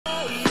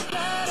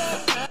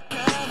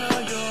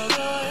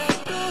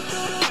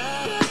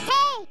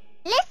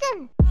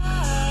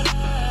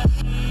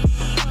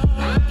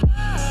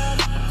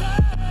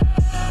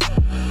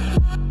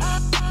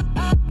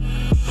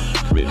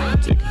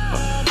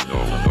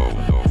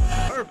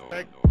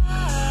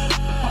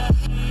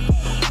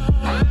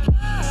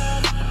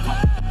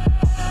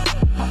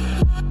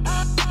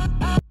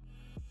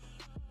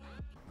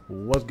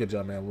good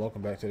job, man?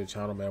 Welcome back to the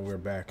channel, man. We're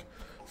back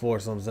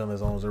for some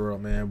Zenless on Zero,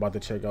 man. About to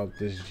check out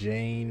this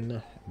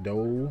Jane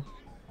Doe.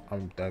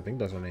 I think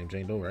that's her name,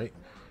 Jane Doe, right?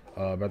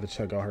 About to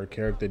check out her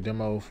character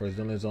demo for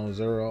Zenless on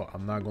Zero.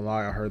 I'm not gonna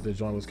lie, I heard the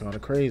joint was kind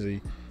of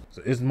crazy.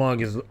 So this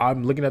mug is,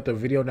 I'm looking at the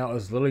video now,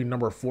 it's literally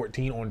number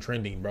 14 on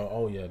trending, bro.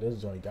 Oh yeah,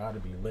 this joint gotta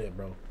be lit,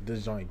 bro.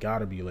 This joint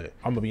gotta be lit.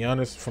 I'm gonna be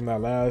honest, from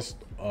that last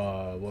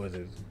what was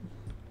it,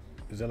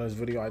 Zenless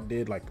video I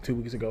did like 2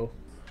 weeks ago,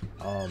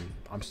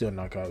 I'm still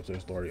not caught up to the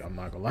story, I'm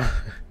not gonna lie.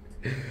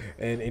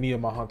 And any of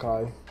my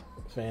Honkai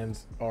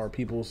fans or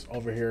peoples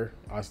over here,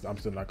 I'm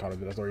still not caught up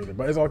to that story either,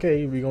 but it's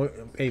okay. We go,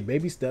 hey,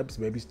 baby steps,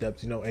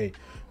 you know. Hey,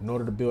 in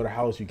order to build a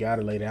house, you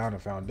gotta lay down a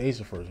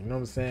foundation first, you know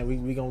what I'm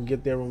saying? We gonna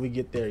get there when we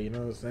get there, you know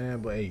what I'm saying?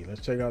 But hey, let's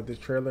check out this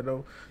trailer though, you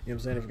know what I'm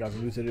saying? If you guys are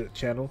new to the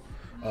channel,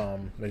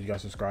 make you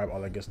guys subscribe,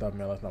 all that good stuff,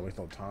 man. Let's not waste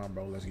no time,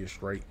 bro. Let's get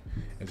straight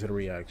into the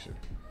reaction.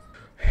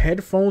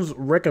 Headphones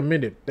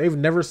recommended. They've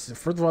never,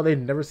 first of all, they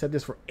never said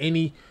this for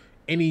any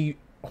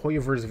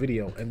Hoyoverse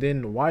video. And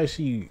then why is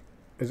she,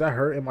 is that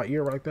her in my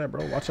ear like that,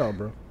 bro? Watch out,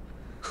 bro.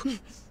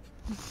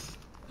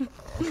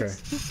 Okay,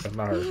 that's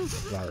not her.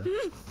 That's not her.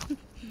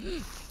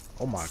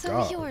 Oh my god.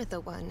 So you're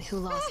the one who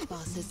lost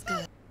Boss's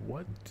good.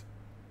 What?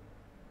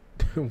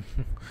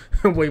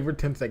 Wait, we're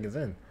 10 seconds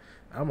in.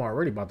 I'm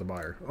already about to buy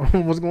her.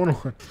 What's going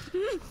on?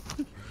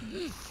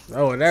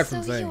 Oh, that's so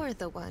insane. You're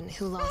the one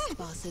who lost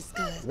Boss's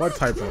good. What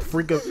type of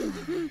freak of...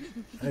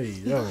 Hey,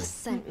 yo. Boss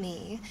sent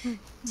me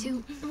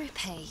to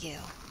repay you.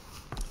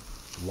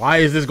 Why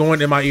is this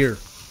going in my ear?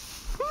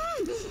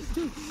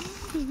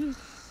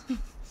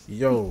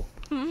 Yo.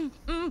 Oh,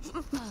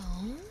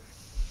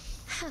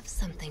 have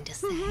something to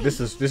say. This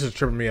is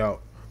tripping me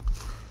out.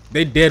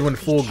 They dead when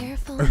full.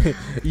 Careful.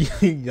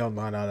 Yo,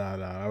 no. I'm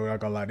not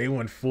gonna lie. They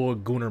went full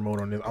Gooner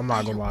mode on this. I'm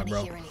not gonna lie,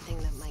 bro. Hear anything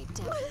that might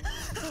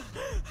damage.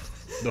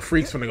 The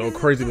freaks finna go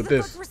crazy with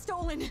this. Were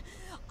stolen.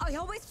 I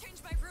always change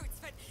my routes,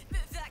 but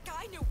that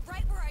guy knew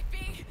right where I'd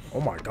be.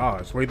 Oh my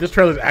gosh. Wait, this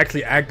trailer is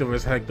actually active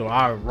as heck, though.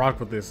 I rock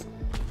with this.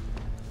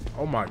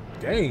 Oh my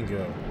dang,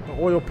 yo. The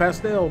oil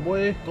pastel,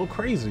 boy. Go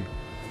crazy.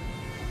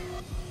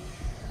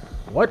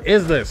 What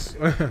is this?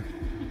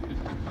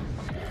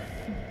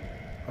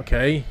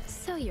 Okay.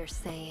 So you're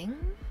saying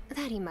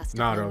that he must have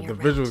Nah, known the your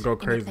visuals route go in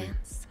crazy.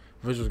 advance.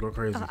 Visuals go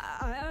crazy.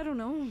 I don't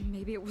know.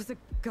 Maybe it was a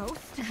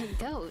ghost. A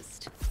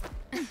ghost?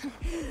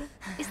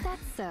 Is that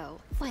so?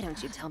 Why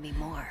don't you tell me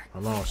more?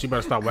 Hold on. She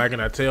better stop wagging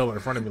that tail in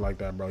front of me like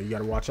that, bro. You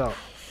gotta watch out.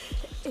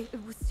 It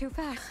was too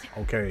fast.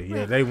 Okay,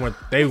 yeah, they went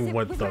the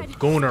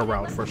Gooner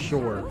route for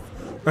sure.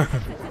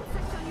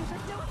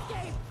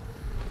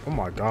 Oh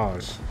my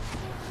gosh.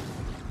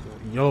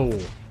 Yo,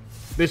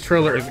 this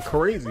trailer is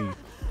crazy.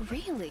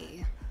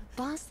 Really?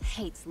 Boss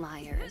hates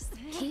liars.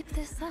 Keep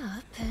this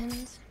up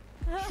and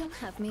he'll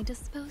have me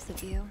dispose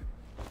of you.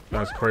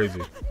 That's crazy.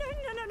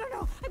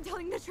 No. I'm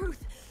telling the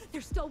truth.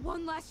 There's still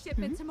one last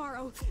shipment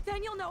tomorrow.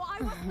 Then you'll know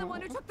I wasn't the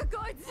one who took the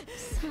goods.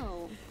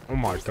 So, Oh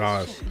my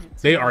gosh.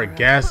 They are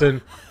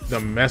gassing the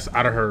mess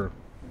out of her.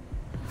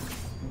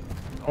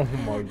 Oh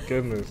my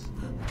goodness.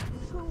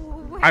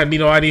 I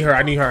need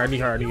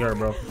her,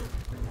 bro.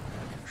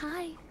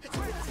 hi.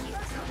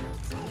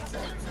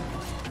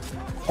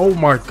 Oh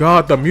my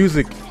god, the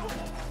music.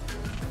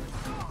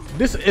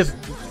 This is,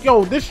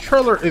 yo, this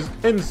trailer is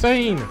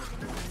insane.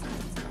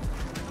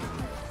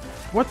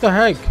 What the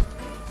heck?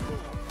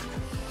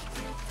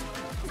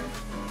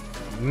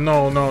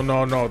 No.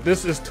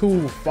 This is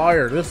too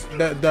fire.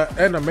 The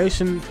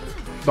animation,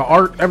 the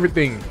art,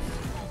 everything.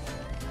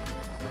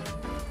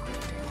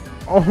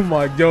 Oh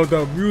my god,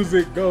 the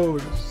music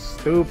goes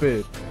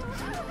stupid.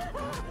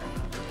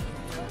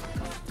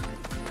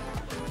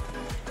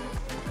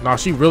 Nah,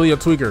 she really a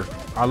tweaker.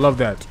 I love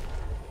that.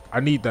 I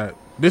need that.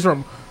 This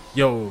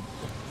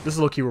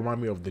low-key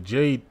remind me of the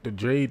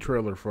Jade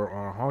trailer for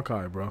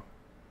Honkai, bro.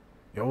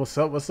 Yo, what's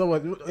up? Yo,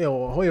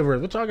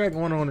 Hoyoverse, what y'all got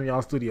going on in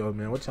y'all studios,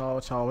 man? What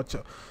y'all, you know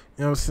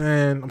what I'm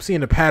saying? I'm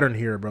seeing the pattern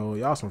here, bro.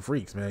 Y'all some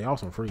freaks, man. Y'all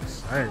some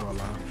freaks. I ain't gonna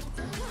lie.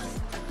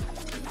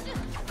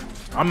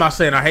 I'm not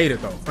saying I hate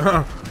it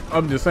though.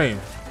 I'm just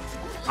saying.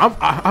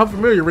 I'm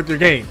familiar with your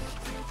game.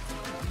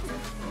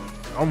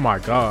 Oh my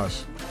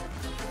gosh.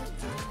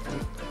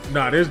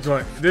 Nah, this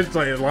joint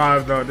is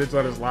live though. This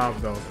joint is live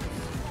though.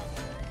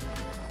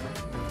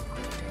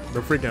 The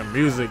freaking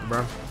music,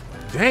 bro.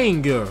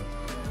 Dang.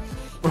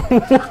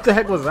 What the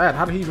heck was that?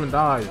 How did he even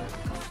die?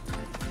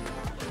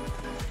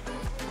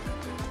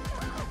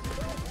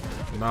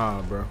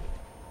 Nah, bro.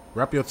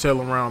 Wrap your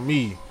tail around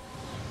me.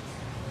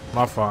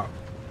 My fault.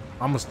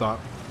 I'ma stop.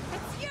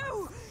 It's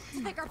you!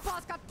 You think our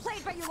boss got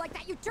played by you like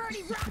that, you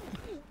dirty rat?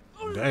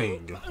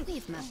 Dang.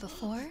 We've met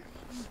before.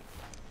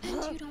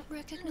 And you don't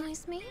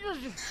recognize me?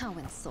 How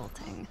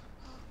insulting.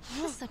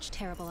 Such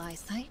terrible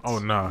eyesight. Oh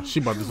nah, she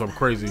about to do something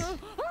crazy.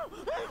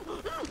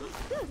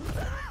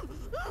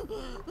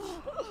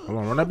 Hold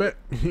on, run that back.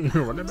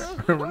 Run that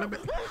back. Run that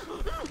back.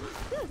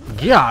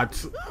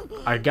 Got.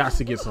 I got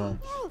to get some.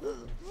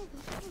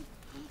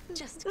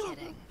 Just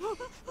kidding. You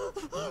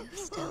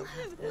still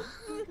have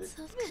lots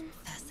of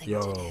confessing to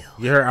Yo, do.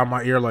 you heard out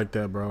my ear like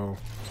that, bro.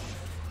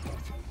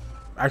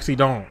 Actually,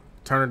 don't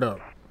turn it up.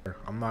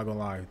 I'm not gonna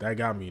lie. That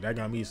got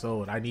me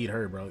sold. I need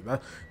her, bro.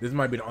 This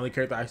might be the only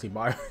character I actually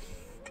buy.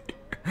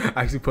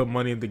 I actually put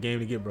money in the game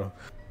to get, bro.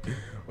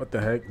 What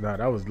the heck? Nah,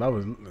 that was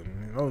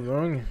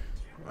wrong.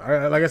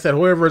 Like I said,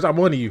 whoever's, I'm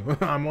on to you.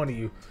 I'm on to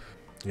you.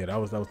 Yeah, that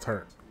was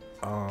turn.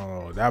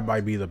 Oh, that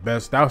might be the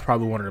best. That was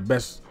probably one of the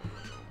best.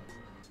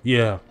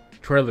 Yeah,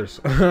 trailers,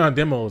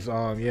 demos.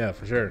 Yeah,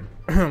 for sure.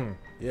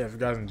 Yeah, if you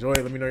guys enjoy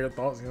it, let me know your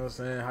thoughts. You know what I'm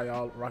saying? How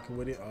y'all rocking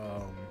with it?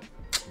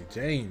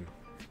 Jane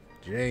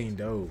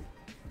Doe.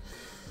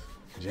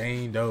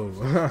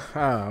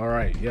 All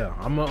right, yeah.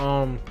 I'm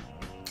gonna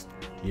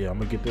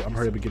get this. I'm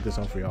hurry up and get this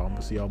on for y'all. I'm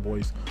gonna see y'all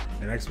boys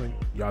in the next one.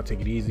 Y'all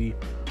take it easy.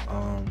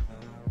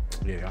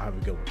 Yeah, y'all have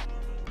a good one.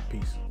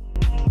 Peace.